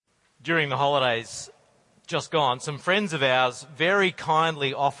During the holidays just gone, some friends of ours very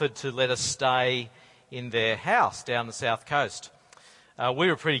kindly offered to let us stay in their house down the south coast. We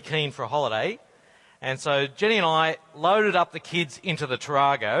were pretty keen for a holiday, and so Jenny and I loaded up the kids into the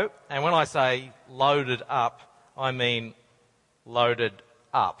Tarago, and when I say loaded up, I mean loaded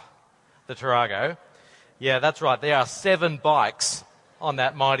up the Tarago. Yeah, that's right, there are 7 bikes on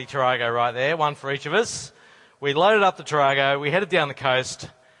that mighty Tarago right there, one for each of us. We loaded up the Tarago, we headed down the coast,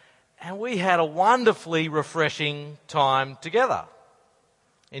 and we had a wonderfully refreshing time together,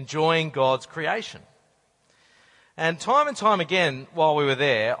 enjoying God's creation. And time again, while we were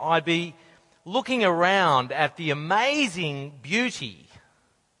there, I'd be looking around at the amazing beauty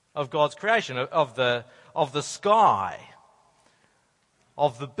of God's creation, of the sky,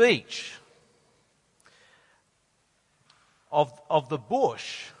 of the beach, of the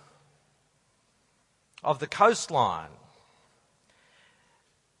bush, of the coastline.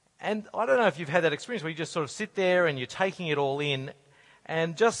 And I don't know if you've had that experience where you just sort of sit there and you're taking it all in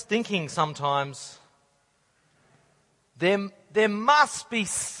and just thinking sometimes there must be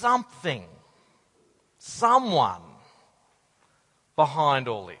something, someone behind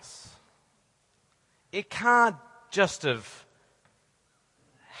all this. It can't just have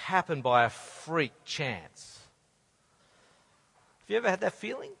happened by a freak chance. Have you ever had that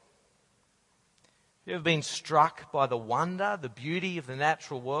feeling? Have you ever been struck by the wonder, the beauty of the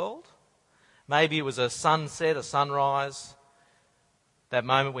natural world? Maybe it was a sunset, a sunrise, that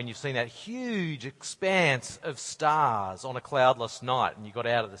moment when you've seen that huge expanse of stars on a cloudless night and you got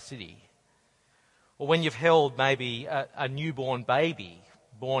out of the city. Or when you've held maybe a newborn baby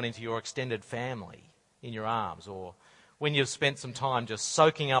born into your extended family in your arms. Or when you've spent some time just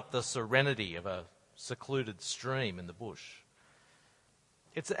soaking up the serenity of a secluded stream in the bush.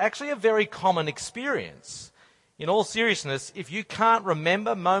 It's actually a very common experience. In all seriousness, if you can't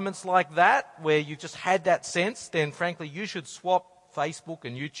remember moments like that, where you've just had that sense, then frankly you should swap Facebook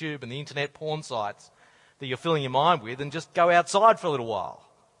and YouTube and the internet porn sites that you're filling your mind with and just go outside for a little while.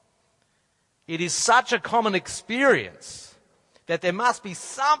 It is such a common experience that there must be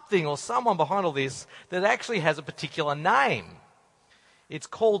something or someone behind all this that actually has a particular name. It's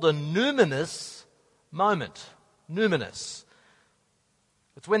called a numinous moment. Numinous.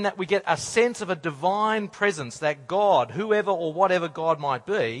 It's when that we get a sense of a divine presence, that God, whoever or whatever God might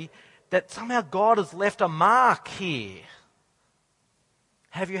be, that somehow God has left a mark here.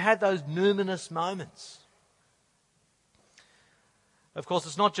 Have you had those numinous moments? Of course,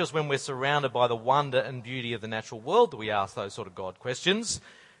 it's not just when we're surrounded by the wonder and beauty of the natural world that we ask those sort of God questions.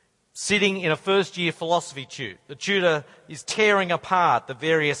 Sitting in a first-year philosophy tute, the tutor is tearing apart the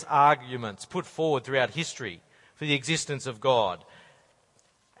various arguments put forward throughout history for the existence of God.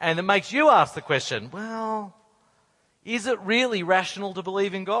 And it makes you ask the question, well, is it really rational to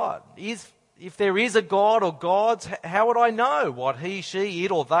believe in God? If there is a God or gods, how would I know what he, she, it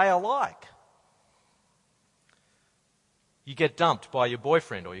or they are like? You get dumped by your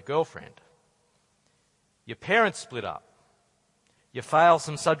boyfriend or your girlfriend. Your parents split up. You fail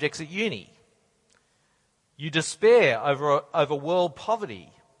some subjects at uni. You despair over world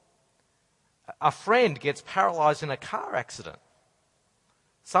poverty. A friend gets paralysed in a car accident.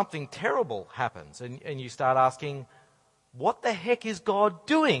 Something terrible happens and you start asking, what the heck is God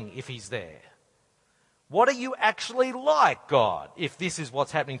doing if he's there? What are you actually like, God, if this is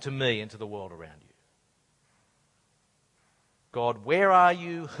what's happening to me and to the world around you? God, where are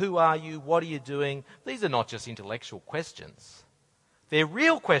you? Who are you? What are you doing? These are not just intellectual questions. They're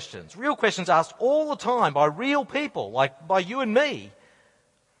real questions asked all the time by real people, like by you and me.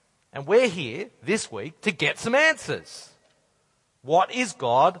 And we're here this week to get some answers. What is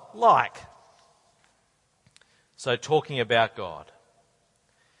God like? So talking about God.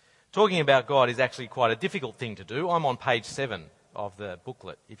 Talking about God is actually quite a difficult thing to do. I'm on page 7 of the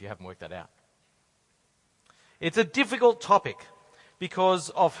booklet, if you haven't worked that out. It's a difficult topic because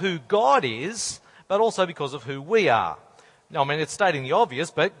of who God is, but also because of who we are. Now, I mean, it's stating the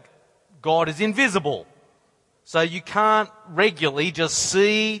obvious, but God is invisible. So you can't regularly just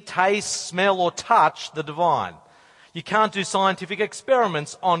see, taste, smell, or touch the divine. You can't do scientific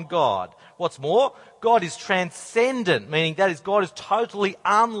experiments on God. What's more, God is transcendent, meaning that is, God is totally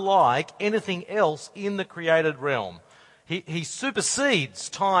unlike anything else in the created realm. He supersedes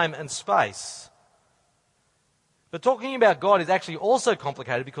time and space. But talking about God is actually also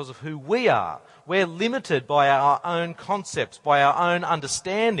complicated because of who we are. We're limited by our own concepts, by our own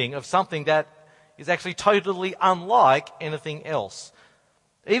understanding of something that is actually totally unlike anything else.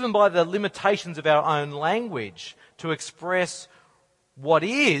 Even by the limitations of our own language to express what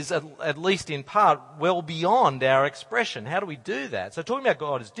is, at least in part, well beyond our expression. How do we do that? So talking about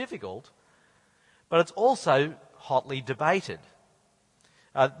God is difficult, but it's also hotly debated.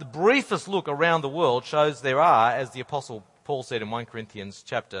 The briefest look around the world shows there are, as the Apostle Paul said in 1 Corinthians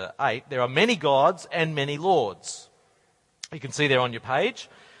chapter 8, there are many gods and many lords. You can see there on your page.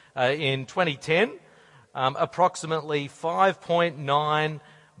 In 2010, approximately 5.9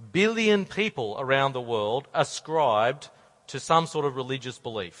 billion people around the world ascribed to some sort of religious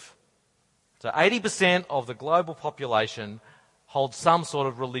belief. So 80% of the global population holds some sort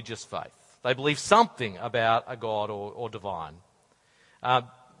of religious faith. They believe something about a God or divine.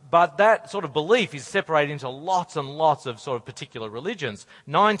 But that sort of belief is separated into lots and lots of sort of particular religions.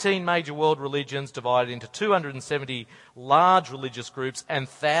 19 major world religions divided into 270 large religious groups and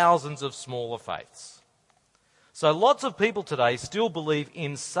thousands of smaller faiths. So lots of people today still believe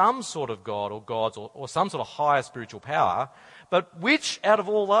in some sort of God or gods or some sort of higher spiritual power, but which out of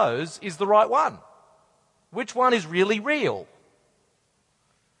all those is the right one? Which one is really real?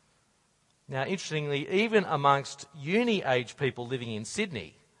 Now, interestingly, even amongst uni-age people living in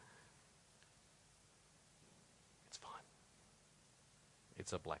Sydney, it's fine.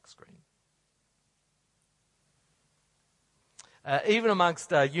 It's a black screen. Even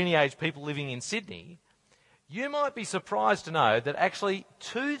amongst uni-age people living in Sydney, you might be surprised to know that actually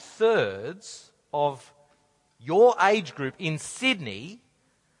 2/3 of your age group in Sydney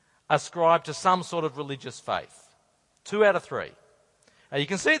ascribe to some sort of religious faith. 2 out of 3. You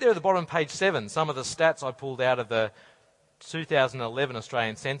can see there at the bottom of page 7 some of the stats I pulled out of the 2011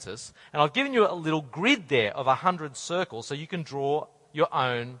 Australian census. And I've given you a little grid there of 100 circles so you can draw your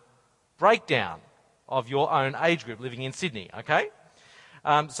own breakdown of your own age group living in Sydney, okay?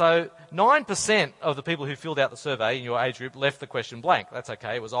 So 9% of the people who filled out the survey in your age group left the question blank. That's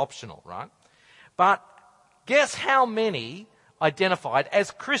okay, it was optional, right? But guess how many identified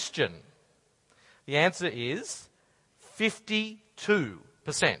as Christian? The answer is 52%.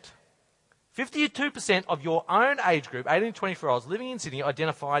 52% of your own age group, 18 to 24-year-olds living in Sydney,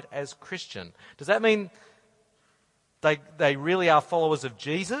 identified as Christian. Does that mean they really are followers of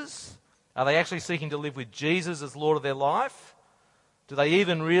Jesus? Are they actually seeking to live with Jesus as Lord of their life? Do they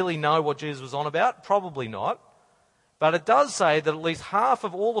even really know what Jesus was on about? Probably not. But it does say that at least half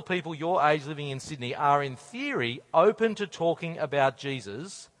of all the people your age living in Sydney are, in theory, open to talking about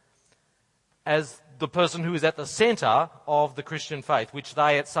Jesus as the person who is at the centre of the Christian faith, which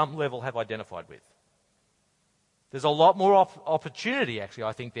they at some level have identified with. There's a lot more opportunity, actually,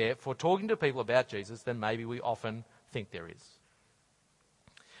 I think, there for talking to people about Jesus than maybe we often think there is.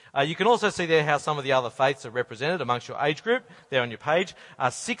 You can also see there how some of the other faiths are represented amongst your age group, there on your page.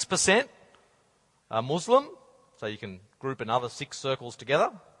 6% are Muslim, so you can group another 6 circles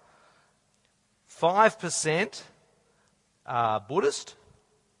together. 5% are Buddhist,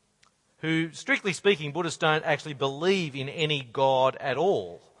 who, strictly speaking, Buddhists don't actually believe in any God at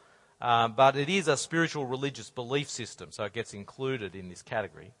all. But it is a spiritual religious belief system, so it gets included in this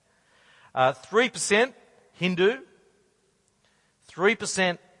category. 3% Hindu,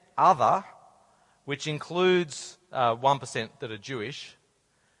 3% other, which includes 1% that are Jewish.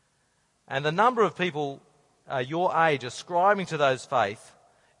 And the number of people your age ascribing to those faiths,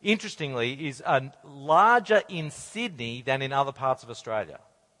 interestingly, is larger in Sydney than in other parts of Australia,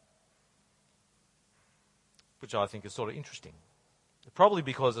 which I think is sort of interesting. Probably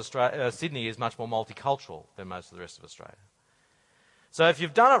because Sydney is much more multicultural than most of the rest of Australia. So if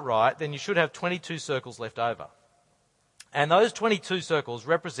you've done it right, then you should have 22 circles left over. And those 22 circles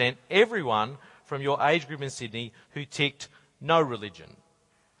represent everyone from your age group in Sydney who ticked no religion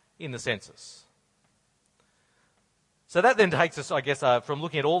in the census. So that then takes us, I guess, from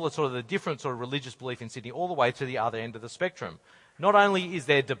looking at all the different sort of religious belief in Sydney all the way to the other end of the spectrum. Not only is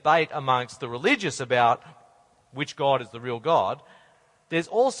there debate amongst the religious about which God is the real God, there's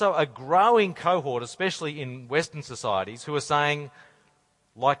also a growing cohort, especially in Western societies, who are saying,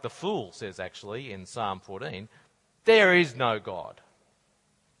 like the fool says actually in Psalm 14, there is no God.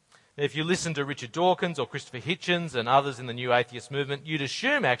 If you listen to Richard Dawkins or Christopher Hitchens and others in the new atheist movement, you'd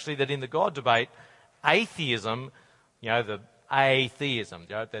assume actually that in the God debate, atheism, the atheism,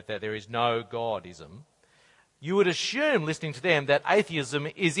 that there is no Godism, you would assume, listening to them, that atheism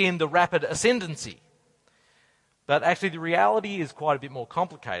is in the rapid ascendancy. But actually the reality is quite a bit more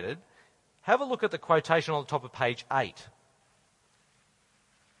complicated. Have a look at the quotation on the top of page 8.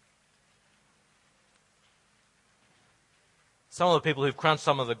 Some of the people who've crunched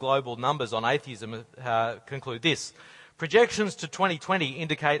some of the global numbers on atheism conclude this. Projections to 2020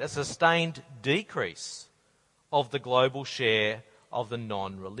 indicate a sustained decrease of the global share of the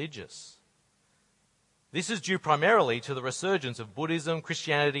non-religious. This is due primarily to the resurgence of Buddhism,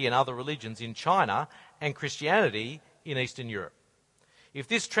 Christianity and other religions in China and Christianity in Eastern Europe. If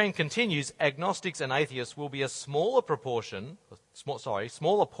this trend continues, agnostics and atheists will be a smaller portion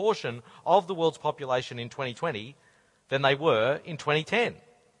of the world's population in 2020 than they were in 2010.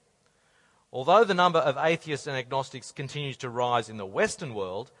 Although the number of atheists and agnostics continues to rise in the Western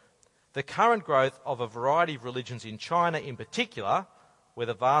world, the current growth of a variety of religions in China in particular, where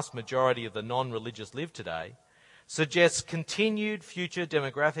the vast majority of the non-religious live today, suggests continued future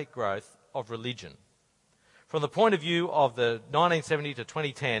demographic growth of religion. From the point of view of the 1970 to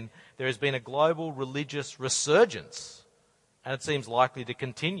 2010, there has been a global religious resurgence, and it seems likely to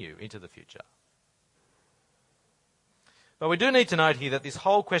continue into the future. But we do need to note here that this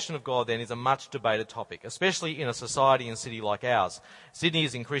whole question of God then is a much debated topic, especially in a society and city like ours. Sydney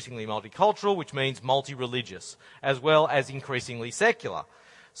is increasingly multicultural, which means multi-religious, as well as increasingly secular.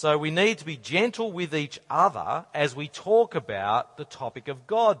 So we need to be gentle with each other as we talk about the topic of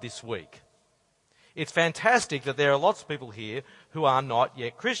God this week. It's fantastic that there are lots of people here who are not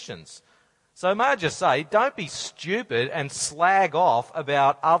yet Christians. So may I just say, don't be stupid and slag off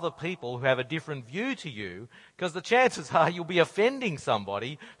about other people who have a different view to you, because the chances are you'll be offending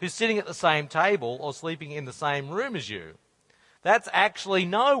somebody who's sitting at the same table or sleeping in the same room as you. That's actually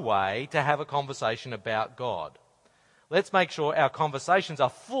no way to have a conversation about God. Let's make sure our conversations are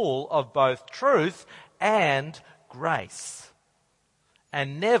full of both truth and grace,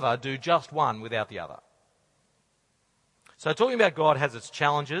 and never do just one without the other. So talking about God has its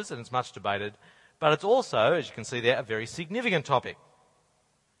challenges and it's much debated, but it's also, as you can see there, a very significant topic.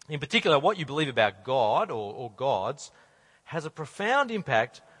 In particular, what you believe about God or gods has a profound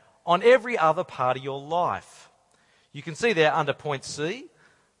impact on every other part of your life. You can see there under point C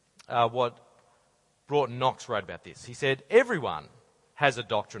what Broughton Knox wrote about this. He said, everyone has a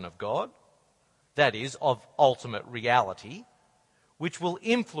doctrine of God, that is, of ultimate reality, which will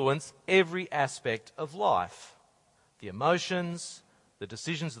influence every aspect of life. The emotions, the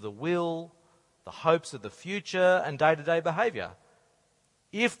decisions of the will, the hopes of the future, and day-to-day behaviour.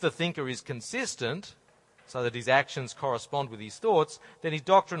 If the thinker is consistent, so that his actions correspond with his thoughts, then his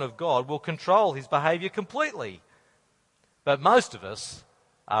doctrine of God will control his behaviour completely. But most of us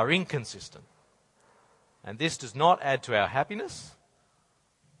are inconsistent. And this does not add to our happiness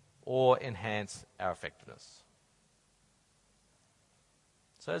or enhance our effectiveness.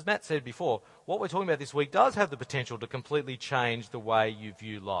 So as Matt said before, what we're talking about this week does have the potential to completely change the way you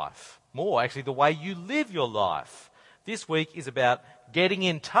view life. More, actually, the way you live your life. This week is about getting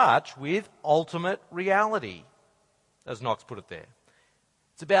in touch with ultimate reality, as Knox put it there.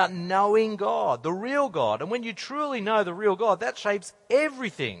 It's about knowing God, the real God. And when you truly know the real God, that shapes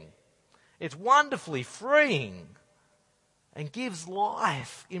everything. It's wonderfully freeing and gives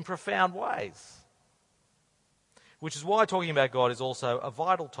life in profound ways. Which is why talking about God is also a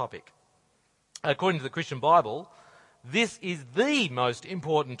vital topic. According to the Christian Bible, this is the most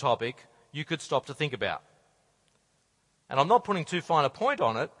important topic you could stop to think about. And I'm not putting too fine a point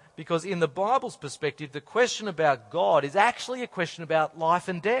on it, because in the Bible's perspective, the question about God is actually a question about life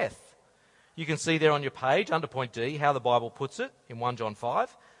and death. You can see there on your page, under point D, how the Bible puts it in 1 John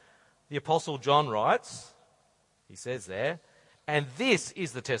 5. The Apostle John writes, he says there, and this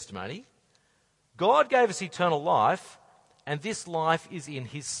is the testimony. God gave us eternal life, and this life is in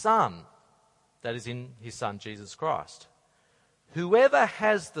his Son, that is in his Son, Jesus Christ. Whoever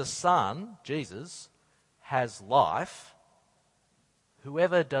has the Son, Jesus, has life.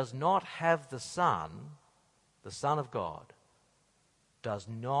 Whoever does not have the Son of God, does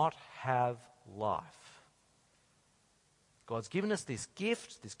not have life. God's given us this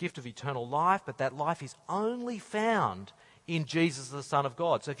gift of eternal life, but that life is only found in Jesus, the Son of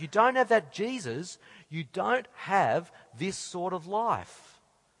God. So if you don't have that Jesus, you don't have this sort of life.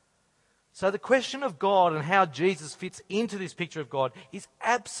 So the question of God and how Jesus fits into this picture of God is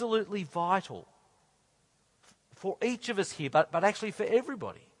absolutely vital for each of us here, but actually for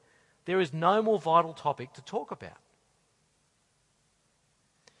everybody. There is no more vital topic to talk about.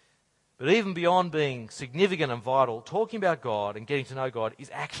 But even beyond being significant and vital, talking about God and getting to know God is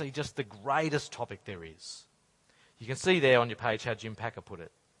actually just the greatest topic there is. You can see there on your page how Jim Packer put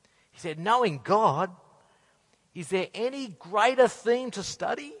it. He said, knowing God, is there any greater theme to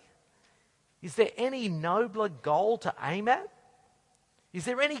study? Is there any nobler goal to aim at? Is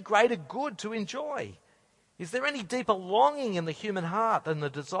there any greater good to enjoy? Is there any deeper longing in the human heart than the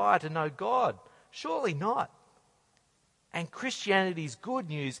desire to know God? Surely not. And Christianity's good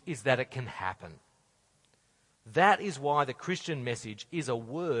news is that it can happen. That is why the Christian message is a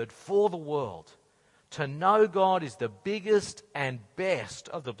word for the world. To know God is the biggest and best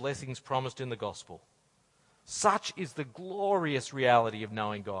of the blessings promised in the gospel. Such is the glorious reality of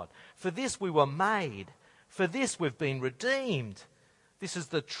knowing God. For this we were made. For this we've been redeemed. This is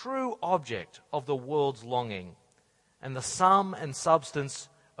the true object of the world's longing and the sum and substance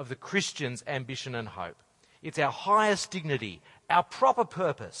of the Christian's ambition and hope. It's our highest dignity, our proper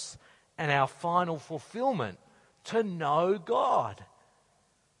purpose, and our final fulfillment to know God.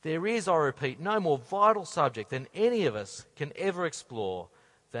 There is, I repeat, no more vital subject than any of us can ever explore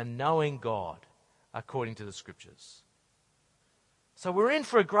than knowing God according to the Scriptures. So we're in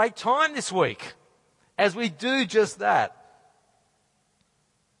for a great time this week as we do just that.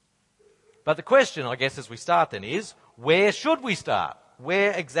 But the question, I guess, as we start then is, where should we start?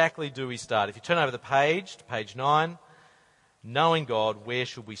 Where exactly do we start? If you turn over the page to page 9, knowing God, where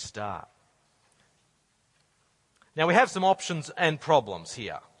should we start? Now we have some options and problems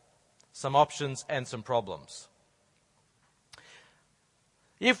here. Some options and some problems.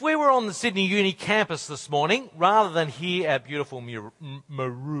 If we were on the Sydney Uni campus this morning, rather than here at beautiful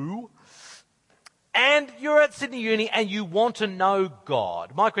Maru, and you're at Sydney Uni and you want to know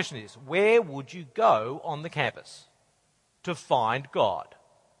God, my question is, where would you go on the campus to find God?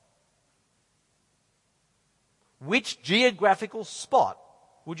 Which geographical spot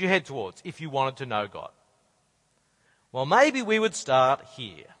would you head towards if you wanted to know God? Well, maybe we would start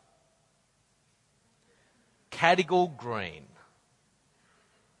here. Cadigal Green.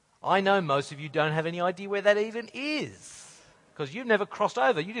 I know most of you don't have any idea where that even is, because you've never crossed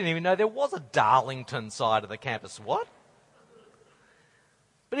over. You didn't even know there was a Darlington side of the campus. What?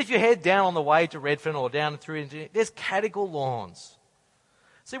 But if you head down on the way to Redfern or down through, there's Cadigal Lawns.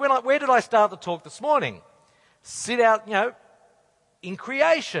 See, where did I start the talk this morning? Sit out, in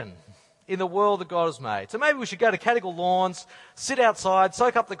creation, in the world that God has made. So maybe we should go to Cadigal Lawns, sit outside,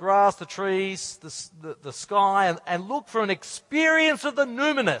 soak up the grass, the trees, the sky, and look for an experience of the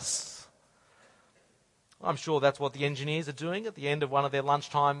numinous. I'm sure that's what the engineers are doing at the end of one of their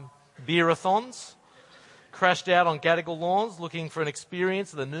lunchtime beer-a-thons. Crashed out on Cadigal Lawns looking for an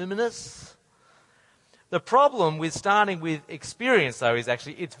experience of the numinous. The problem with starting with experience, though, is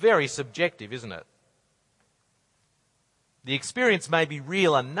actually it's very subjective, isn't it? The experience may be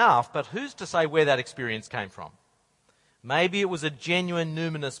real enough, but who's to say where that experience came from? Maybe it was a genuine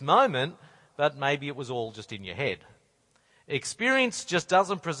numinous moment, but maybe it was all just in your head. Experience just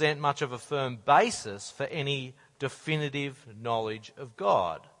doesn't present much of a firm basis for any definitive knowledge of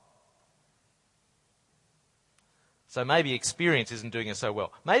God. So maybe experience isn't doing us so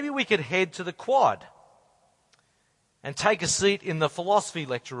well. Maybe we could head to the Quad and take a seat in the philosophy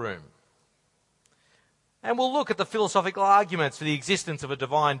lecture room. And we'll look at the philosophical arguments for the existence of a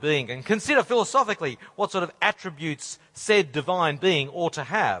divine being and consider philosophically what sort of attributes said divine being ought to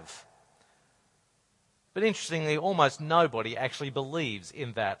have. But interestingly, almost nobody actually believes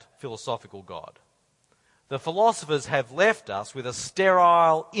in that philosophical God. The philosophers have left us with a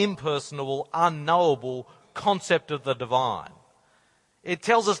sterile, impersonal, unknowable concept of the divine. It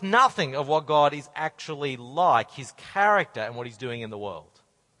tells us nothing of what God is actually like, his character and what he's doing in the world.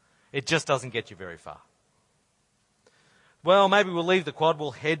 It just doesn't get you very far. Well, maybe we'll leave the Quad, we'll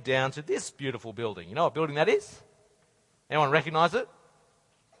head down to this beautiful building. You know what building that is? Anyone recognise it?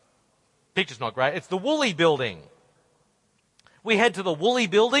 Picture's not great. It's the Woolly Building. We head to the Woolly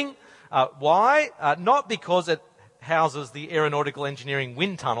Building. Why? Not because it houses the Aeronautical Engineering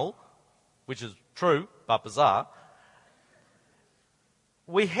Wind Tunnel, which is true, but bizarre.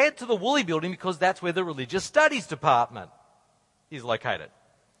 We head to the Woolly Building because that's where the Religious Studies Department is located.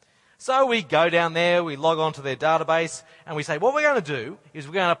 So we go down there, we log on to their database, and we say, what we're going to do is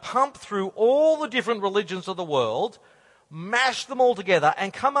we're going to pump through all the different religions of the world, mash them all together,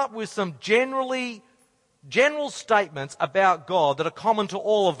 and come up with some general statements about God that are common to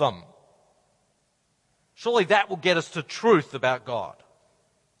all of them. Surely that will get us to truth about God.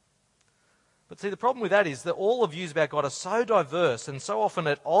 But see, the problem with that is that all the views about God are so diverse and so often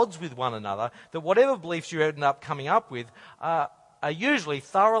at odds with one another that whatever beliefs you end up coming up with are usually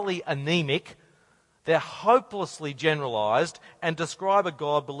thoroughly anemic, they're hopelessly generalised, and describe a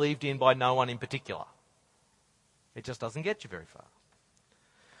God believed in by no one in particular. It just doesn't get you very far.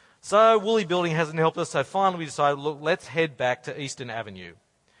 So Woolly Building hasn't helped us, so finally we decided, look, let's head back to Eastern Avenue.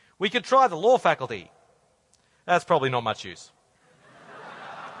 We could try the law faculty. That's probably not much use.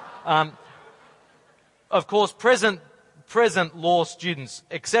 Of course, present law students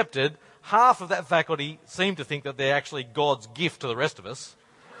accepted, half of that faculty seem to think that they're actually God's gift to the rest of us.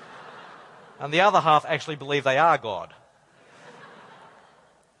 And the other half actually believe they are God.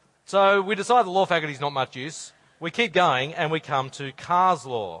 So we decide the law faculty is not much use. We keep going and we come to Carr's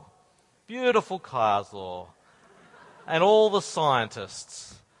Law. Beautiful Carr's Law. And all the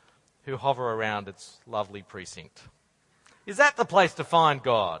scientists. who hover around its lovely precinct. Is that the place to find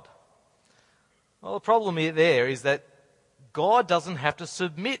God? Well, the problem there is that God doesn't have to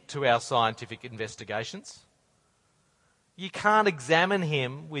submit to our scientific investigations. You can't examine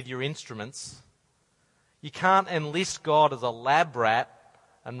him with your instruments. You can't enlist God as a lab rat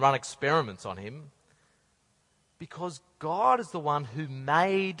and run experiments on him, because God is the one who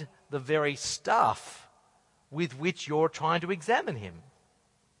made the very stuff with which you're trying to examine him.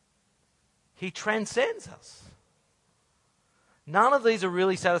 He transcends us. None of these are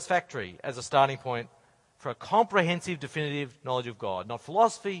really satisfactory as a starting point for a comprehensive, definitive knowledge of God. Not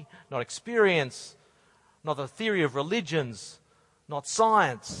philosophy, not experience, not the theory of religions, not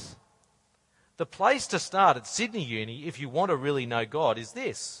science. The place to start at Sydney Uni, if you want to really know God, is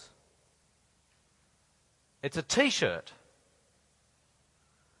this. It's a t-shirt.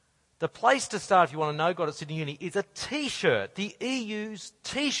 The place to start if you want to know God at Sydney Uni is a t-shirt, the EU's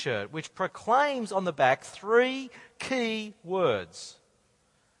t-shirt, which proclaims on the back 3 key words.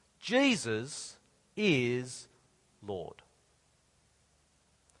 Jesus is Lord.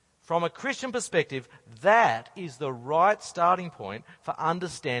 From a Christian perspective, that is the right starting point for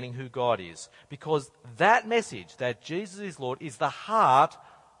understanding who God is. Because that message, that Jesus is Lord, is the heart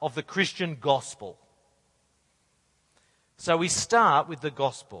of the Christian gospel. So we start with the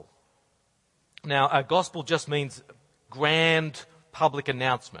gospel. Now, a gospel just means grand public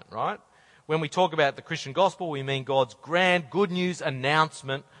announcement, right? When we talk about the Christian gospel, we mean God's grand good news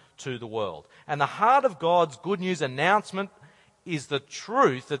announcement to the world. And the heart of God's good news announcement is the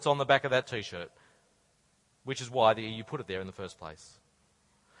truth that's on the back of that t-shirt, which is why the EU put it there in the first place.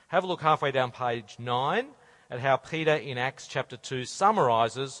 Have a look halfway down page 9 at how Peter in Acts chapter 2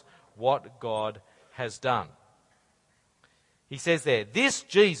 summarises what God has done. He says there, "This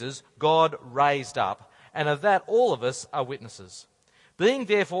Jesus God raised up, and of that all of us are witnesses. Being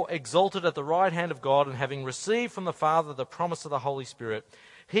therefore exalted at the right hand of God, and having received from the Father the promise of the Holy Spirit,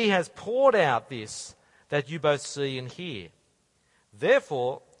 he has poured out this that you both see and hear.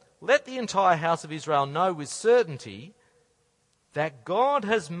 Therefore, let the entire house of Israel know with certainty that God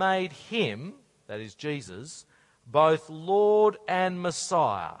has made him," that is Jesus, "both Lord and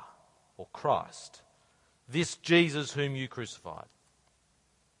Messiah," or Christ, "this Jesus whom you crucified."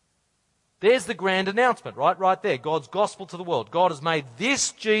 There's the grand announcement, right there. God's gospel to the world. God has made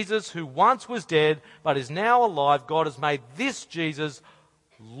this Jesus, who once was dead but is now alive, God has made this Jesus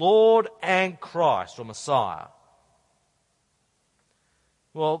Lord and Christ, or Messiah.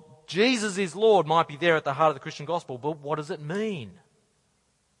 Well, Jesus is Lord might be there at the heart of the Christian gospel, but what does it mean?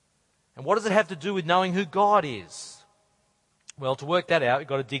 And what does it have to do with knowing who God is? Well, to work that out, we've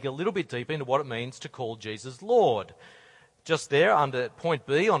got to dig a little bit deeper into what it means to call Jesus Lord. Just there, under point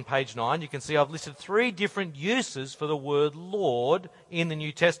B on page 9, you can see I've listed 3 different uses for the word Lord in the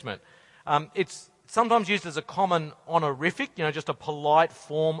New Testament. It's sometimes used as a common honorific, just a polite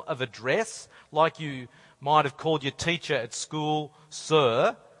form of address, like you might have called your teacher at school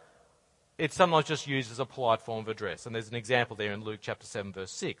Sir. It's sometimes just used as a polite form of address. And there's an example there in Luke chapter 7,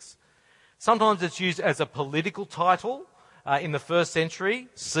 verse 6. Sometimes it's used as a political title. In the first century,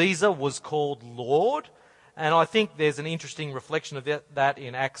 Caesar was called Lord. And I think there's an interesting reflection of that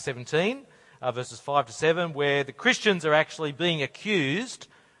in Acts 17, verses 5 to 7, where the Christians are actually being accused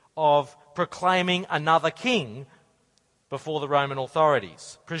of proclaiming another king before the Roman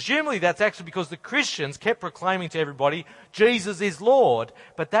authorities. Presumably that's actually because the Christians kept proclaiming to everybody, Jesus is Lord,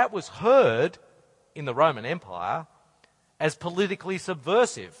 but that was heard in the Roman Empire as politically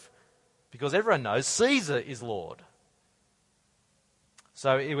subversive, because everyone knows Caesar is Lord.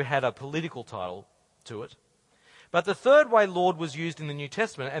 So it had a political title to it. But the third way Lord was used in the New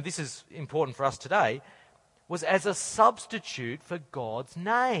Testament, and this is important for us today, was as a substitute for God's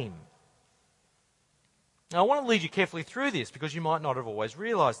name. Now, I want to lead you carefully through this because you might not have always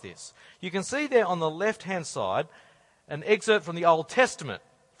realised this. You can see there on the left-hand side an excerpt from the Old Testament,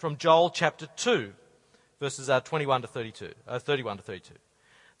 from Joel chapter 2, verses 31 to 32.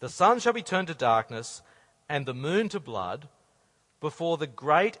 "The sun shall be turned to darkness and the moon to blood before the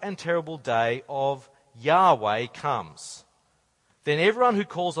great and terrible day of Yahweh comes. Then everyone who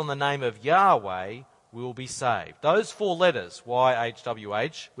calls on the name of Yahweh will be saved." Those 4 letters,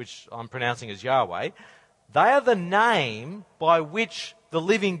 YHWH, which I'm pronouncing as Yahweh, they are the name by which the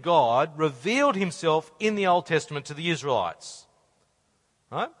living God revealed himself in the Old Testament to the Israelites.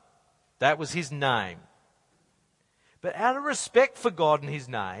 Right? That was his name. But out of respect for God and his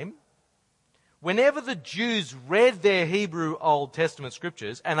name, whenever the Jews read their Hebrew Old Testament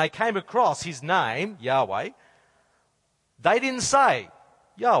scriptures and they came across his name, Yahweh, they didn't say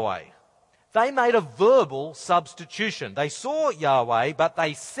Yahweh. They made a verbal substitution. They saw Yahweh, but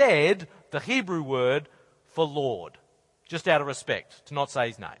they said the Hebrew word for Lord, just out of respect, to not say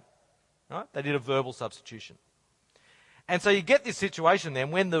his name. Right? They did a verbal substitution. And so you get this situation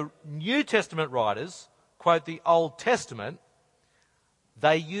then when the New Testament writers quote the Old Testament,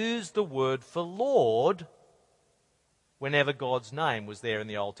 they use the word for Lord whenever God's name was there in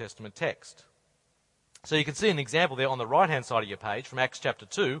the Old Testament text. So you can see an example there on the right-hand side of your page from Acts chapter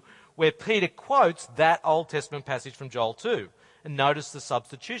 2, where Peter quotes that Old Testament passage from Joel 2. And notice the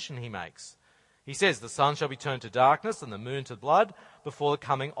substitution he makes. He says, the sun shall be turned to darkness and the moon to blood before the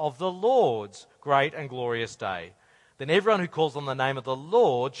coming of the Lord's great and glorious day. Then everyone who calls on the name of the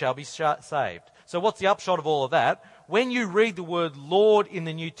Lord shall be saved. So what's the upshot of all of that? When you read the word Lord in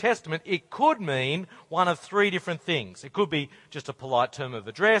the New Testament, it could mean one of three different things. It could be just a polite term of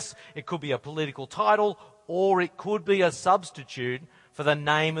address, it could be a political title, or it could be a substitute for the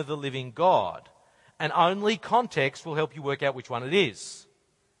name of the living God. And only context will help you work out which one it is.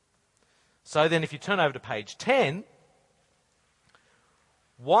 So then if you turn over to page 10,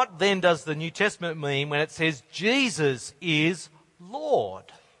 what then does the New Testament mean when it says Jesus is Lord?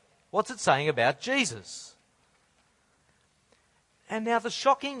 What's it saying about Jesus? And now the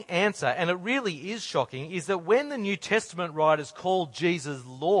shocking answer, and it really is shocking, is that when the New Testament writers call Jesus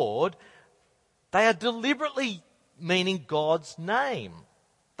Lord, they are deliberately meaning God's name.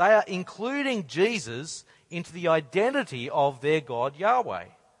 They are including Jesus into the identity of their God Yahweh.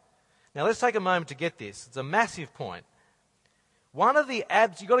 Now let's take a moment to get this. It's a massive point. You've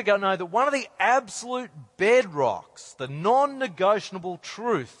got to know that one of the absolute bedrocks, the non-negotiable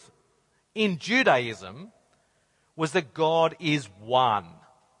truth in Judaism was that God is one.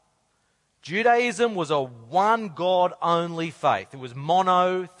 Judaism was a one God only faith. It was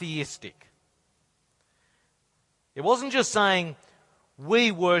monotheistic. It wasn't just saying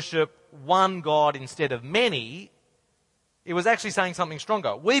we worship one God instead of many. It was actually saying something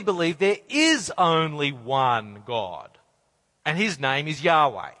stronger. We believe there is only one God, and his name is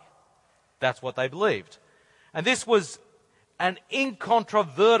Yahweh. That's what they believed. And this was an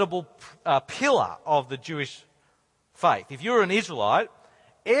incontrovertible pillar of the Jewish faith. If you were an Israelite,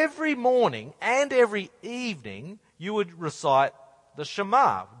 every morning and every evening you would recite the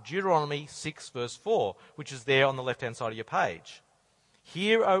Shema, Deuteronomy 6 verse 4, which is there on the left-hand side of your page.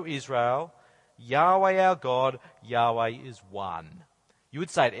 Hear, O Israel, Yahweh our God, Yahweh is one. You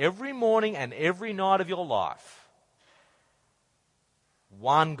would say it every morning and every night of your life.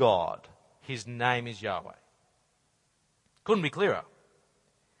 One God. His name is Yahweh. Couldn't be clearer.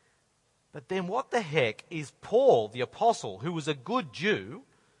 But then what the heck is Paul, the apostle, who was a good Jew,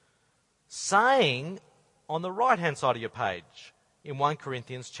 saying on the right-hand side of your page in 1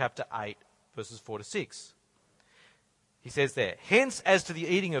 Corinthians chapter 8, verses 4 to 6? He says there, hence, as to the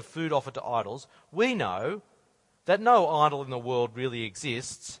eating of food offered to idols, we know that no idol in the world really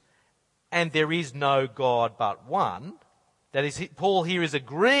exists, and there is no God but one. That is, Paul here is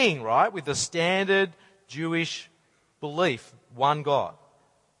agreeing, right, with the standard Jewish belief, one God.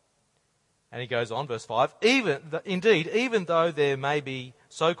 And he goes on, verse 5, even though there may be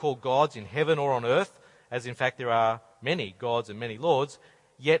so-called gods in heaven or on earth, as in fact there are many gods and many lords,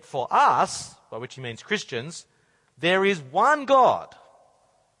 yet for us, by which he means Christians, there is one God,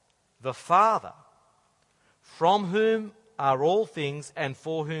 the Father, from whom are all things and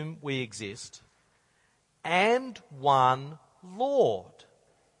for whom we exist, and one Lord,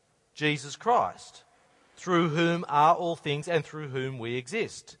 Jesus Christ, through whom are all things and through whom we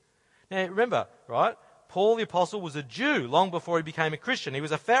exist. Now remember, right, Paul the Apostle was a Jew long before he became a Christian. He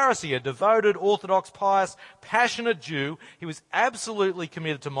was a Pharisee, a devoted, orthodox, pious, passionate Jew. He was absolutely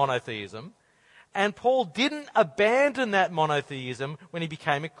committed to monotheism. And Paul didn't abandon that monotheism when he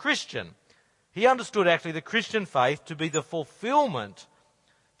became a Christian. He understood actually the Christian faith to be the fulfillment,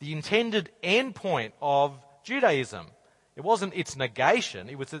 the intended end point of Judaism. It wasn't its negation,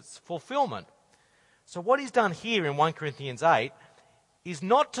 it was its fulfillment. So what he's done here in 1 Corinthians 8 is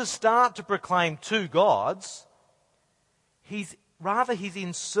not to start to proclaim two gods. He's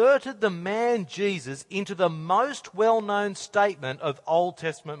inserted the man Jesus into the most well-known statement of Old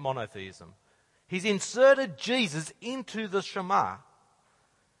Testament monotheism. He's inserted Jesus into the Shema.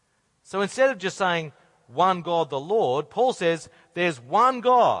 So instead of just saying one God, the Lord, Paul says there's one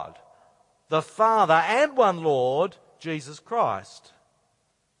God, the Father, and one Lord, Jesus Christ.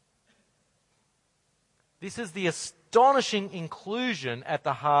 This is the astonishing inclusion at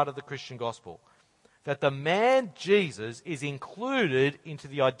the heart of the Christian gospel, that the man Jesus is included into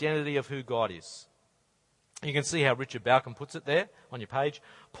the identity of who God is. You can see how Richard Balcom puts it there on your page.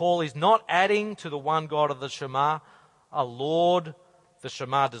 Paul is not adding to the one God of the Shema a Lord the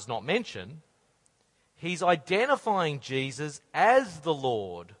Shema does not mention, he's identifying Jesus as the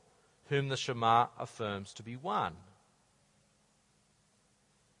Lord whom the Shema affirms to be one.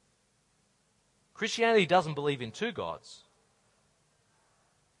 Christianity doesn't believe in two gods,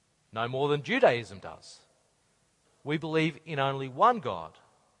 no more than Judaism does. We believe in only one God.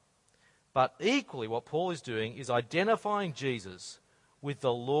 But equally, what Paul is doing is identifying Jesus with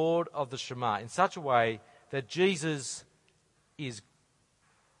the Lord of the Shema in such a way that Jesus is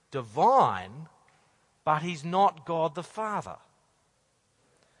divine, but he's not God the Father.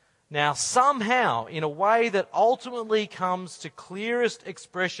 Now, somehow, in a way that ultimately comes to clearest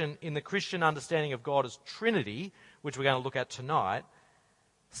expression in the Christian understanding of God as Trinity, which we're going to look at tonight,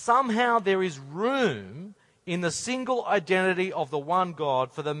 somehow there is room in the single identity of the one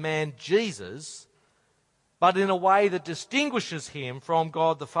God for the man Jesus, but in a way that distinguishes him from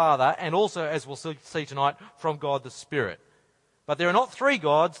God the Father and also, as we'll see tonight, from God the Spirit. But there are not three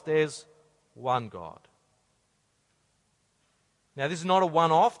gods, there's one God. Now, this is not a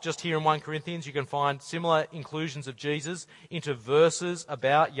one-off. Just here in 1 Corinthians, you can find similar inclusions of Jesus into verses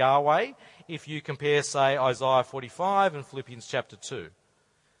about Yahweh if you compare, say, Isaiah 45 and Philippians chapter 2.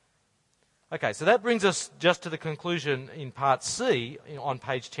 Okay, so that brings us just to the conclusion in part C on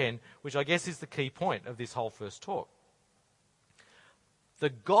page 10, which I guess is the key point of this whole first talk. The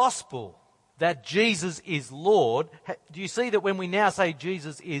gospel that Jesus is Lord, do you see that when we now say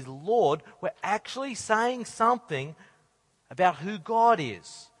Jesus is Lord, we're actually saying something about who God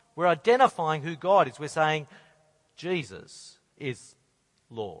is. We're identifying who God is. We're saying Jesus is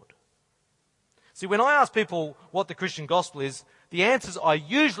Lord. See, when I ask people what the Christian gospel is, the answers I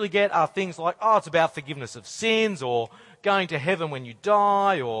usually get are things like, oh, it's about forgiveness of sins, or going to heaven when you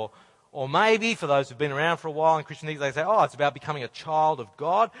die, or maybe, for those who've been around for a while in Christian things, they say, oh, it's about becoming a child of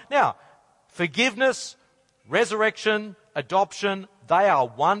God. Now, forgiveness, resurrection, adoption, they are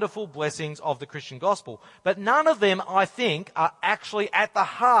wonderful blessings of the Christian gospel. But none of them, I think, are actually at the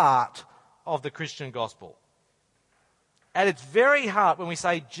heart of the Christian gospel. At its very heart, when we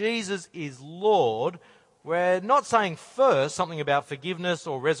say Jesus is Lord, we're not saying first something about forgiveness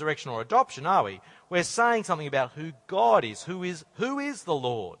or resurrection or adoption, are we? We're saying something about who God is, who is the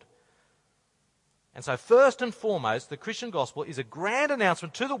Lord. And so first and foremost, the Christian gospel is a grand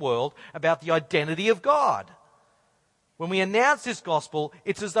announcement to the world about the identity of God. When we announce this gospel,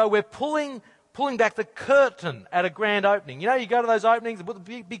 it's as though we're pulling back the curtain at a grand opening. You know, you go to those openings, they put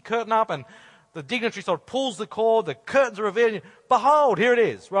the big curtain up, and the dignitary sort of pulls the cord, the curtains are revealed, and behold, here it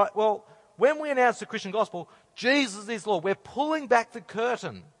is. Right? Well, when we announce the Christian gospel, Jesus is Lord, we're pulling back the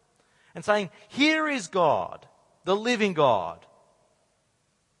curtain and saying, here is God, the living God.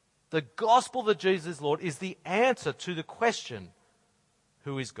 The gospel that Jesus is Lord is the answer to the question,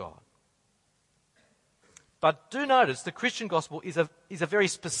 who is God? But do notice the Christian gospel is a very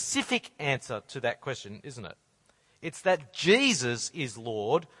specific answer to that question, isn't it? It's that Jesus is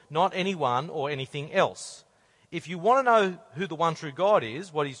Lord, not anyone or anything else. If you want to know who the one true God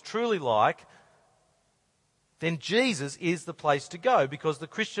is, what he's truly like, then Jesus is the place to go, because the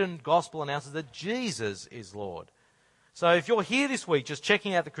Christian gospel announces that Jesus is Lord. So if you're here this week just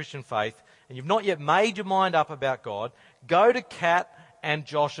checking out the Christian faith and you've not yet made your mind up about God, go to Kat and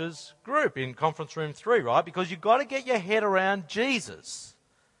Josh's group in conference room 3, right? Because you've got to get your head around Jesus.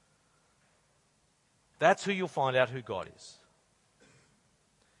 That's who you'll find out who God is.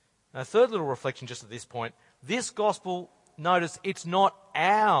 Now, third little reflection just at this point. This gospel, notice, it's not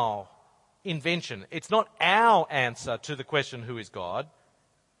our invention. It's not our answer to the question, who is God?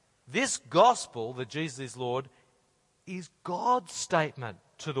 This gospel that Jesus is Lord is God's statement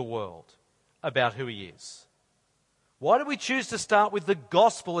to the world about who he is. Why do we choose to start with the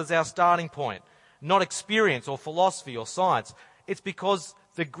gospel as our starting point, not experience or philosophy or science? It's because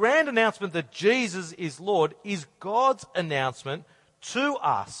the grand announcement that Jesus is Lord is God's announcement to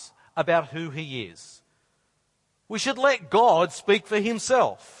us about who he is. We should let God speak for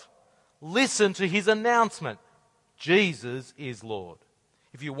himself. Listen to his announcement. Jesus is Lord.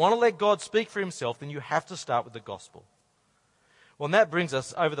 If you want to let God speak for himself, then you have to start with the gospel. Well, and that brings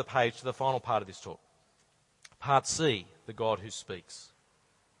us over the page to the final part of this talk. Part C, the God who speaks.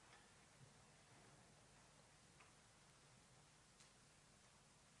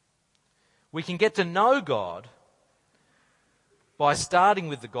 We can get to know God by starting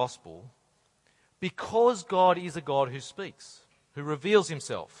with the gospel, because God is a God who speaks, who reveals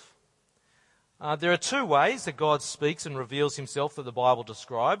himself. There are two ways that God speaks and reveals himself that the Bible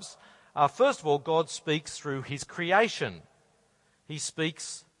describes. First of all, God speaks through his creation.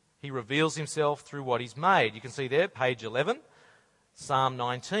 He reveals himself through what he's made. You can see there, page 11, Psalm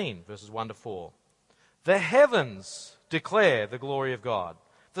 19, verses 1 to 4. The heavens declare the glory of God.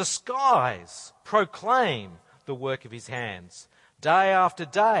 The skies proclaim the work of his hands. Day after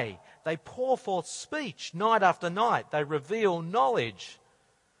day, they pour forth speech. Night after night, they reveal knowledge.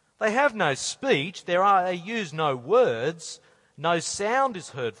 They have no speech. They use no words. No sound is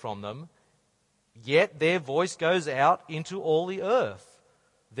heard from them. Yet their voice goes out into all the earth.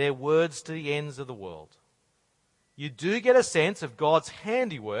 Their words to the ends of the world. You do get a sense of God's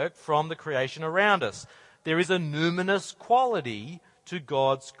handiwork from the creation around us. There is a numinous quality to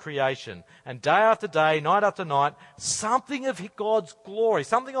God's creation. And day after day, night after night, something of God's glory,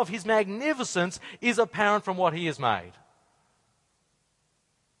 something of his magnificence is apparent from what he has made.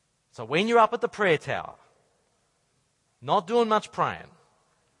 So when you're up at the prayer tower, not doing much praying,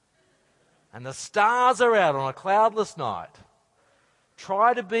 and the stars are out on a cloudless night,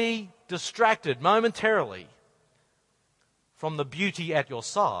 try to be distracted momentarily from the beauty at your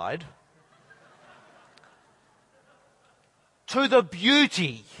side to the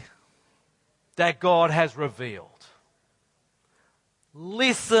beauty that God has revealed.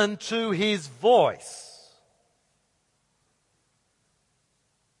 Listen to his voice.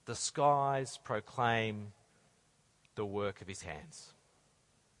 The skies proclaim the work of his hands.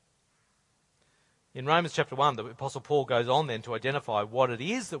 In Romans chapter 1, the Apostle Paul goes on then to identify what it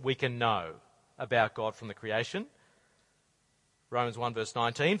is that we can know about God from the creation. Romans 1 verse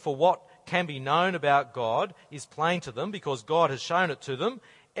 19, for what can be known about God is plain to them because God has shown it to them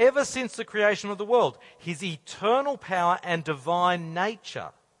ever since the creation of the world. His eternal power and divine nature,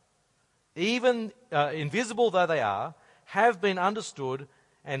 even invisible though they are, have been understood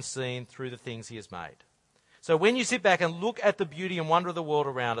and seen through the things he has made. So when you sit back and look at the beauty and wonder of the world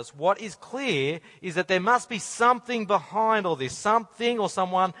around us, what is clear is that there must be something behind all this, something or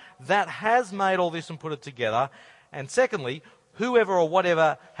someone that has made all this and put it together. And secondly, whoever or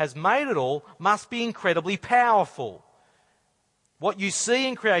whatever has made it all must be incredibly powerful. What you see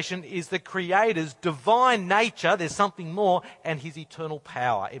in creation is the Creator's divine nature, there's something more, and his eternal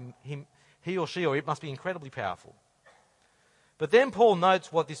power. He or she or it must be incredibly powerful. But then Paul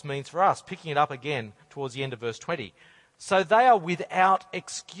notes what this means for us, picking it up again towards the end of verse 20. So they are without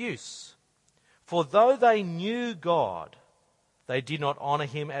excuse. For though they knew God, they did not honour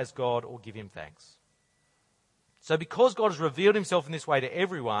him as God or give him thanks. So because God has revealed himself in this way to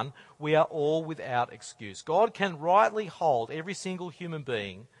everyone, we are all without excuse. God can rightly hold every single human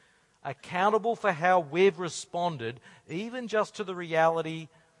being accountable for how we've responded, even just to the reality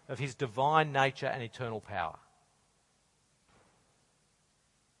of his divine nature and eternal power.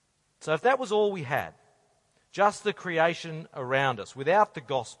 So if that was all we had, just the creation around us, without the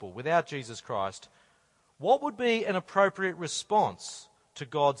gospel, without Jesus Christ, what would be an appropriate response to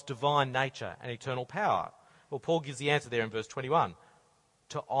God's divine nature and eternal power? Well, Paul gives the answer there in verse 21.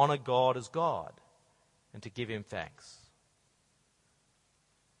 To honour God as God and to give him thanks.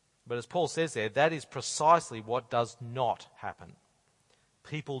 But as Paul says there, that is precisely what does not happen.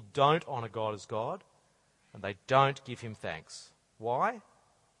 People don't honour God as God and they don't give him thanks. Why?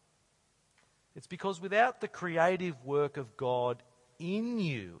 It's because without the creative work of God in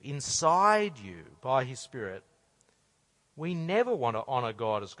you, inside you, by his Spirit, we never want to honour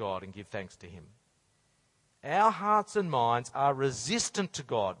God as God and give thanks to him. Our hearts and minds are resistant to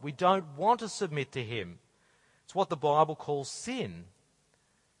God. We don't want to submit to him. It's what the Bible calls sin.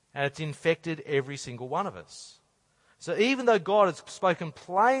 And it's infected every single one of us. So even though God has spoken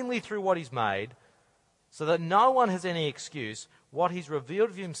plainly through what he's made, so that no one has any excuse, what he's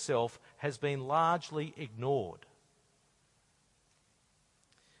revealed of himself has been largely ignored.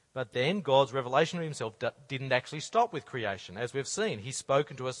 But then God's revelation of himself didn't actually stop with creation. As we've seen, he's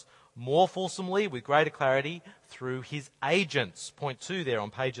spoken to us more fulsomely, with greater clarity, through his agents. Point 2 there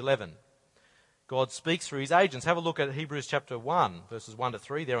on page 11. God speaks through his agents. Have a look at Hebrews chapter 1, verses 1 to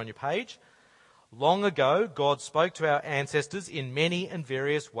 3 there on your page. Long ago, God spoke to our ancestors in many and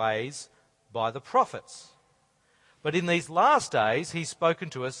various ways by the prophets. But in these last days, he's spoken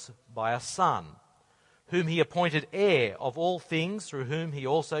to us by a Son, whom he appointed heir of all things, through whom he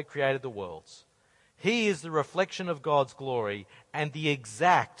also created the worlds. He is the reflection of God's glory and the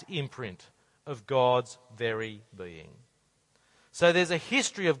exact imprint of God's very being. So there's a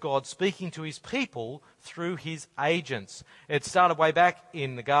history of God speaking to his people through his agents. It started way back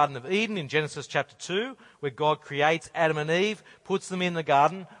in the Garden of Eden in Genesis chapter 2, where God creates Adam and Eve, puts them in the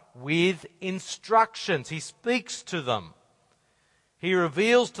garden with instructions. He speaks to them. He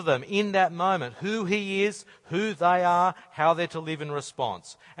reveals to them in that moment who he is, who they are, how they're to live in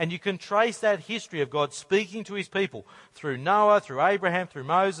response. And you can trace that history of God speaking to his people through Noah, through Abraham, through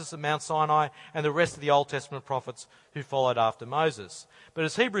Moses at Mount Sinai, and the rest of the Old Testament prophets who followed after Moses. But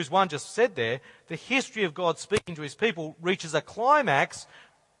as Hebrews 1 just said there, the history of God speaking to his people reaches a climax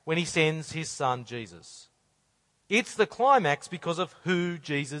when he sends his son Jesus. It's the climax because of who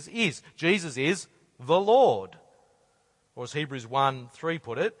Jesus is. Jesus is the Lord. Or as Hebrews 1:3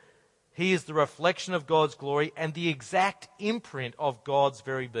 put it, he is the reflection of God's glory and the exact imprint of God's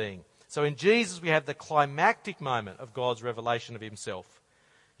very being. So in Jesus we have the climactic moment of God's revelation of himself.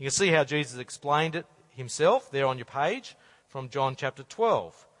 You can see how Jesus explained it himself there on your page from John chapter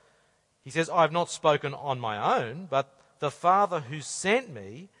 12. He says, I have not spoken on my own, but the Father who sent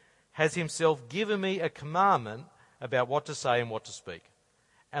me has himself given me a commandment about what to say and what to speak.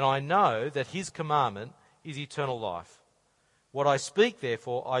 And I know that his commandment is eternal life. What I speak,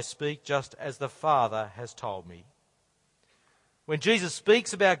 therefore, I speak just as the Father has told me. When Jesus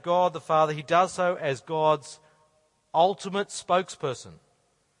speaks about God the Father, he does so as God's ultimate spokesperson.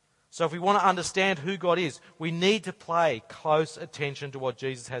 So if we want to understand who God is, we need to pay close attention to what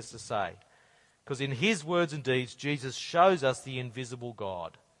Jesus has to say. Because in his words and deeds, Jesus shows us the invisible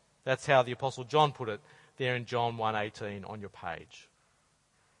God. That's how the Apostle John put it there in John 1:18 on your page.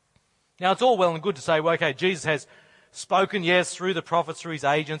 Now it's all well and good to say, well, okay, Jesus has spoken, yes, through the prophets, through his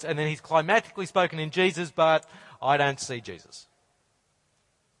agents, and then he's climactically spoken in Jesus, but I don't see Jesus.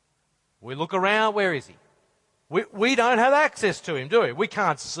 We look around, where is he? We don't have access to him, do we? We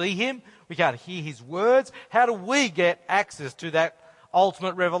can't see him. We can't hear his words. How do we get access to that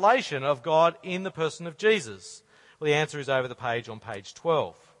ultimate revelation of God in the person of Jesus? Well, the answer is over the page on page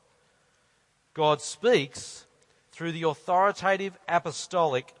 12. God speaks through the authoritative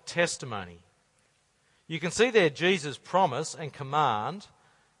apostolic testimony. You can see there Jesus' promise and command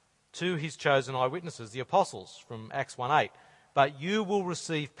to his chosen eyewitnesses, the apostles, from Acts 1:8. But you will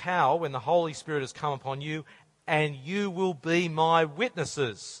receive power when the Holy Spirit has come upon you, and you will be my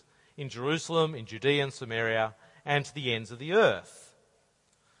witnesses in Jerusalem, in Judea and Samaria, and to the ends of the earth.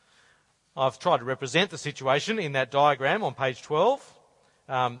 I've tried to represent the situation in that diagram on page 12.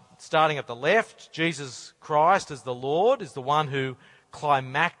 Starting at the left, Jesus Christ as the Lord is the one who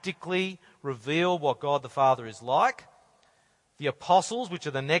climactically revealed what God the Father is like. The apostles, which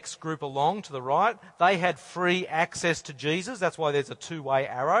are the next group along to the right, they had free access to Jesus. That's why there's a two-way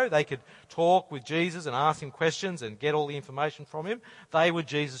arrow. They could talk with Jesus and ask him questions and get all the information from him. They were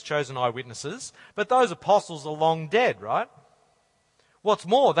Jesus' chosen eyewitnesses. But those apostles are long dead, right? What's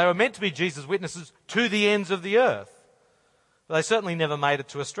more, they were meant to be Jesus' witnesses to the ends of the earth. But they certainly never made it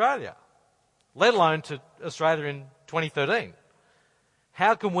to Australia, let alone to Australia in 2013.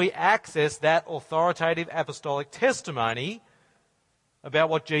 How can we access that authoritative apostolic testimony about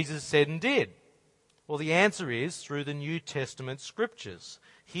what Jesus said and did? Well, the answer is through the New Testament scriptures.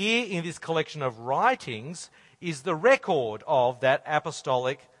 Here in this collection of writings is the record of that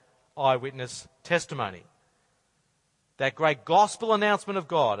apostolic eyewitness testimony. That great gospel announcement of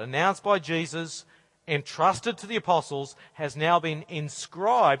God, announced by Jesus, entrusted to the apostles, has now been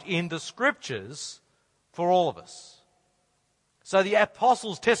inscribed in the scriptures for all of us. So the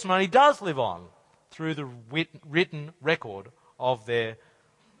apostles' testimony does live on through the written record of their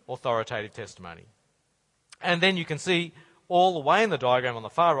authoritative testimony. And then you can see all the way in the diagram on the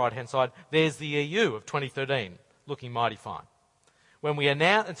far right-hand side, there's the EU of 2013, looking mighty fine. When we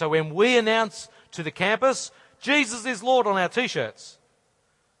announce to the campus, Jesus is Lord on our t-shirts,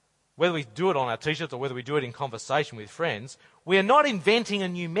 whether we do it on our t-shirts or whether we do it in conversation with friends, we are not inventing a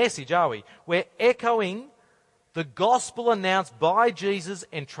new message, are we? We're echoing the gospel announced by Jesus,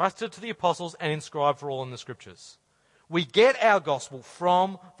 entrusted to the apostles and inscribed for all in the scriptures. We get our gospel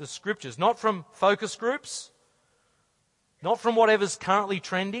from the scriptures, not from focus groups, not from whatever's currently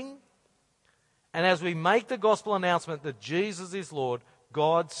trending. And as we make the gospel announcement that Jesus is Lord,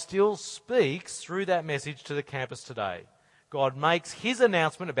 God still speaks through that message to the campus today. God makes his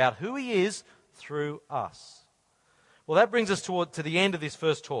announcement about who he is through us. Well, that brings us to the end of this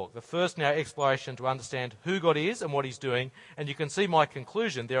first talk, the first now exploration to understand who God is and what he's doing. And you can see my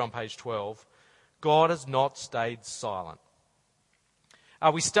conclusion there on page 12. God has not stayed silent.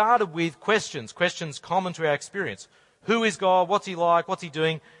 We started with questions common to our experience. Who is God? What's he like? What's he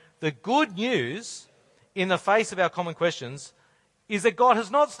doing? The good news in the face of our common questions is that God has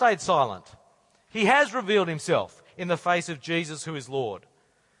not stayed silent. He has revealed himself in the face of Jesus, who is Lord.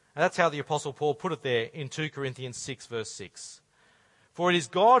 And that's how the Apostle Paul put it there in 2 Corinthians 6, verse 6. For it is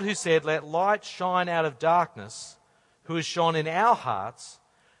God who said, let light shine out of darkness, who has shone in our hearts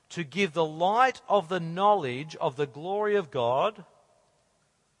to give the light of the knowledge of the glory of God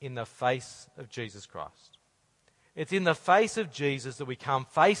in the face of Jesus Christ. It's in the face of Jesus that we come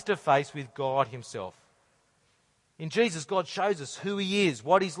face to face with God himself. In Jesus, God shows us who he is,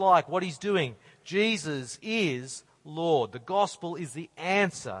 what he's like, what he's doing. Jesus is Lord. The gospel is the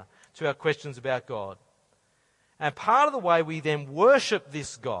answer to our questions about God. And part of the way we then worship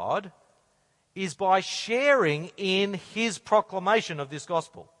this God is by sharing in his proclamation of this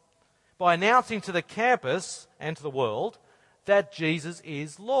gospel, by announcing to the campus and to the world that Jesus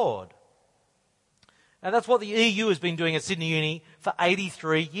is Lord. And that's what the EU has been doing at Sydney Uni for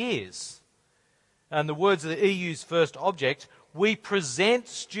 83 years. And the words of the EU's first object, we present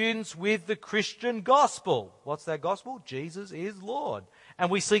students with the Christian gospel. What's that gospel? Jesus is Lord. And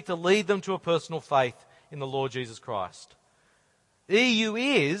we seek to lead them to a personal faith in the Lord Jesus Christ. EU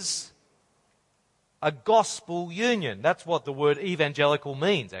is a gospel union. That's what the word evangelical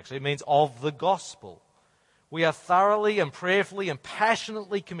means, actually. It means of the gospel. We are thoroughly and prayerfully and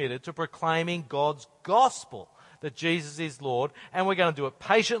passionately committed to proclaiming God's gospel, that Jesus is Lord, and we're going to do it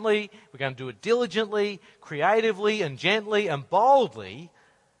patiently, we're going to do it diligently, creatively and gently and boldly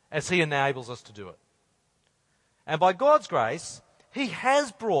as he enables us to do it. And by God's grace, he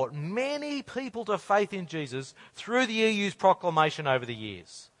has brought many people to faith in Jesus through the EU's proclamation over the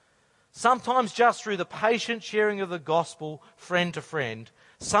years. Sometimes just through the patient sharing of the gospel friend to friend,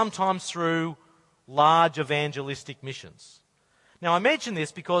 sometimes through large evangelistic missions. Now I mention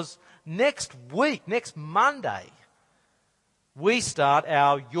this because next week, next Monday, we start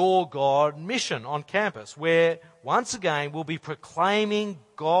our Your God mission on campus, where once again we'll be proclaiming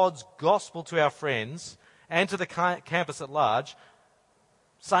God's gospel to our friends and to the campus at large,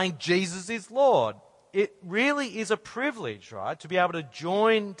 saying Jesus is Lord. It really is a privilege, right, to be able to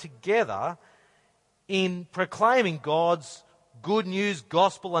join together in proclaiming God's good news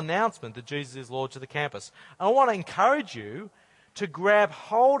gospel announcement that Jesus is Lord to the campus. And I want to encourage you to grab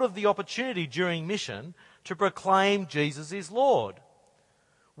hold of the opportunity during mission to proclaim Jesus is Lord.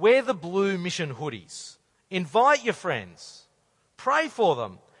 Wear the blue mission hoodies. Invite your friends. Pray for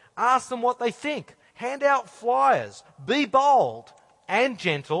them. Ask them what they think. Hand out flyers. Be bold and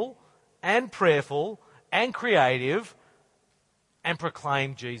gentle and prayerful and creative and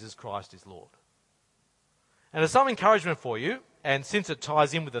proclaim Jesus Christ is Lord. And as some encouragement for you, and since it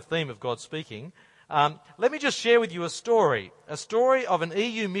ties in with the theme of God speaking, let me just share with you a story of an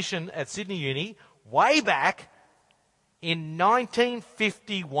EU mission at Sydney Uni way back in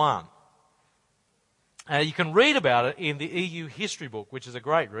 1951. You can read about it in the EU history book, which is a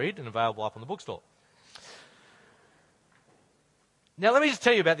great read and available up on the bookstore. Now let me just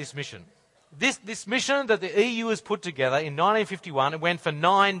tell you about this mission. This mission that the EU has put together in 1951, it went for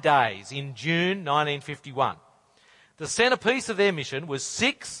 9 days in June 1951. The centrepiece of their mission was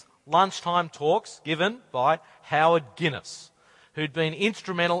 6 lunchtime talks given by Howard Guinness, who'd been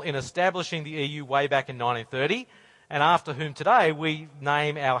instrumental in establishing the EU way back in 1930, and after whom today we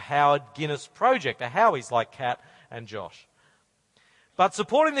name our Howard Guinness project, the Howies like Kat and Josh. But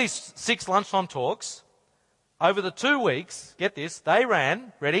supporting these 6 lunchtime talks, over the 2 weeks, get this, they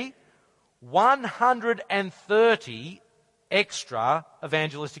ran, ready, 130 extra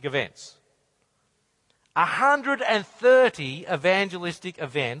evangelistic events. 130 evangelistic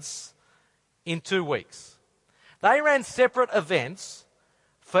events in 2 weeks. They ran separate events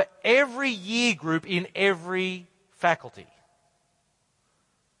for every year group in every faculty.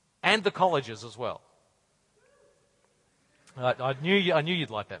 And the colleges as well. I knew you'd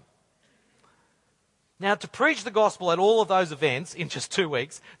like that. Now, to preach the gospel at all of those events in just 2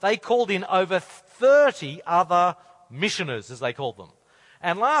 weeks, they called in over 30 other missioners, as they called them.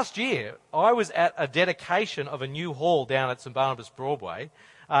 And last year, I was at a dedication of a new hall down at St Barnabas Broadway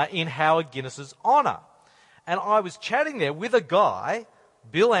in Howard Guinness's honour. And I was chatting there with a guy,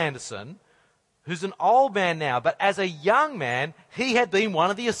 Bill Anderson, who's an old man now, but as a young man, he had been one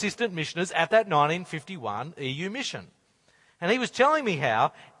of the assistant missioners at that 1951 EU mission. And he was telling me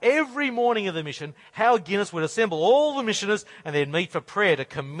how every morning of the mission, Howard Guinness would assemble all the missioners and they'd meet for prayer to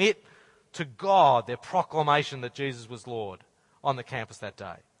commit to God their proclamation that Jesus was Lord on the campus that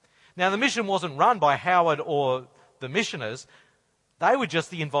day. Now, the mission wasn't run by Howard or the missioners. They were just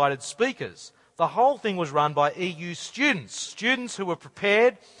the invited speakers. The whole thing was run by EU students who were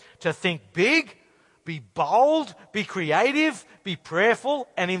prepared to think big, be bold, be creative, be prayerful,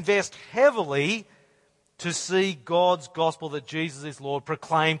 and invest heavily to see God's gospel that Jesus is Lord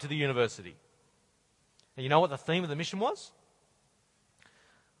proclaimed to the university. And you know what the theme of the mission was?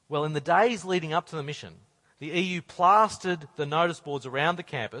 Well, in the days leading up to the mission, the EU plastered the notice boards around the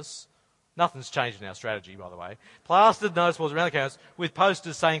campus. Nothing's changed in our strategy, by the way. Plastered notice boards around the campus with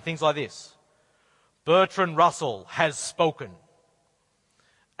posters saying things like this: Bertrand Russell has spoken.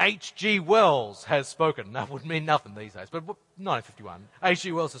 H.G. Wells has spoken. That would mean nothing these days, but 1951,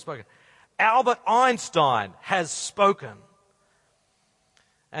 H.G. Wells has spoken. Albert Einstein has spoken.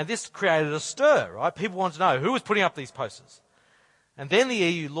 And this created a stir, right? People wanted to know who was putting up these posters. And then the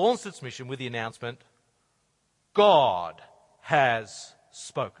EU launched its mission with the announcement, God has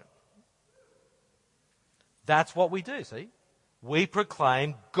spoken. That's what we do, see? We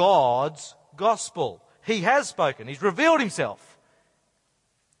proclaim God's gospel. He has spoken. He's revealed himself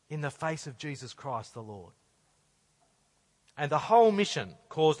in the face of Jesus Christ the Lord. And the whole mission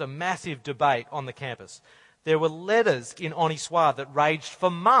caused a massive debate on the campus. There were letters in Onissois that raged for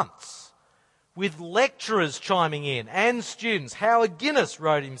months, with lecturers chiming in and students. Howard Guinness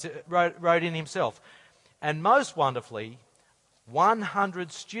wrote in himself. And most wonderfully,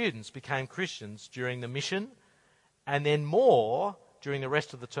 100 students became Christians during the mission, and then more during the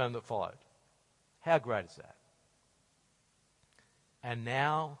rest of the term that followed. How great is that? And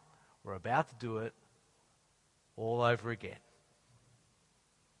now we're about to do it all over again.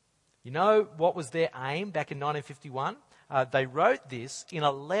 You know what was their aim back in 1951? They wrote this in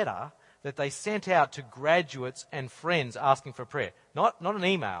a letter that they sent out to graduates and friends asking for prayer. Not an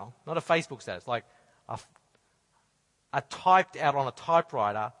email, not a Facebook status, like a typed out on a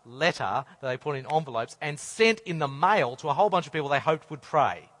typewriter letter that they put in envelopes and sent in the mail to a whole bunch of people they hoped would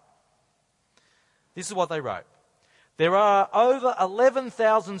pray. This is what they wrote. There are over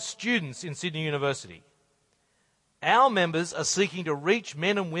 11,000 students in Sydney University. Our members are seeking to reach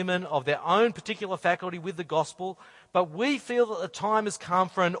men and women of their own particular faculty with the gospel, but we feel that the time has come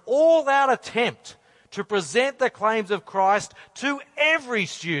for an all-out attempt to present the claims of Christ to every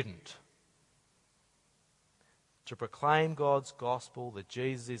student. To proclaim God's gospel that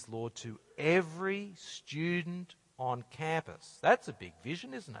Jesus is Lord to every student on campus. That's a big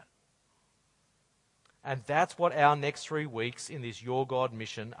vision, isn't it? And that's what our next 3 weeks in this Your God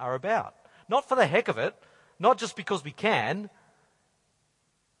mission are about. Not for the heck of it, not just because we can,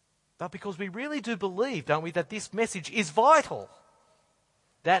 but because we really do believe, don't we, that this message is vital.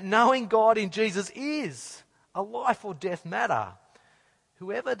 That knowing God in Jesus is a life or death matter.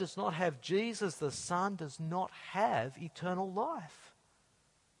 Whoever does not have Jesus the Son does not have eternal life.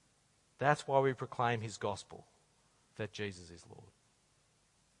 That's why we proclaim his gospel, that Jesus is Lord.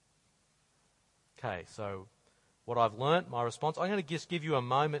 Okay, so what I've learnt, my response, I'm going to just give you a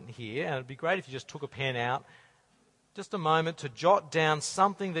moment here, and it'd be great if you just took a pen out, just a moment to jot down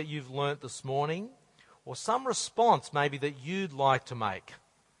something that you've learnt this morning, or some response maybe that you'd like to make.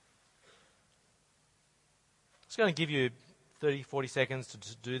 Just going to give you 30, 40 seconds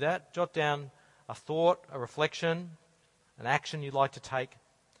to do that. Jot down a thought, a reflection, an action you'd like to take.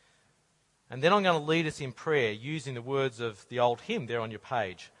 And then I'm going to lead us in prayer using the words of the old hymn there on your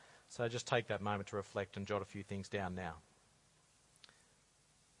page. So just take that moment to reflect and jot a few things down now.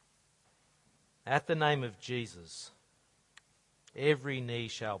 At the name of Jesus, every knee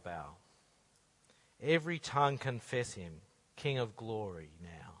shall bow. Every tongue confess him, King of glory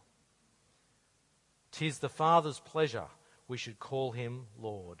now. 'Tis the Father's pleasure we should call him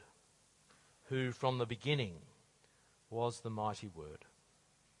Lord, who from the beginning was the mighty Word.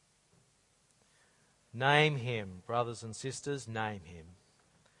 Name him, brothers and sisters, name him,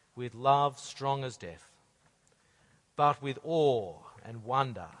 with love strong as death, but with awe and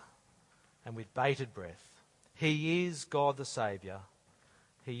wonder and with bated breath. He is God the Saviour,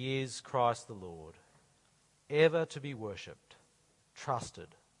 he is Christ the Lord, ever to be worshipped,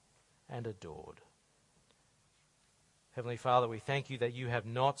 trusted and adored. Heavenly Father, we thank you that you have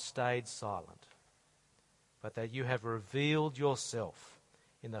not stayed silent, but that you have revealed yourself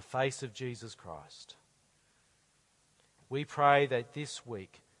in the face of Jesus Christ. We pray that this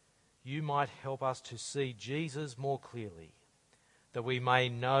week you might help us to see Jesus more clearly, that we may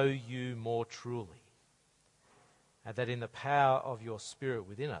know you more truly, and that in the power of your Spirit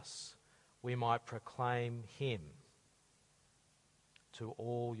within us, we might proclaim him to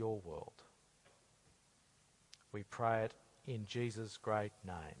all your world. We pray it in Jesus' great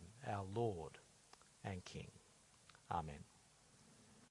name, our Lord and King. Amen.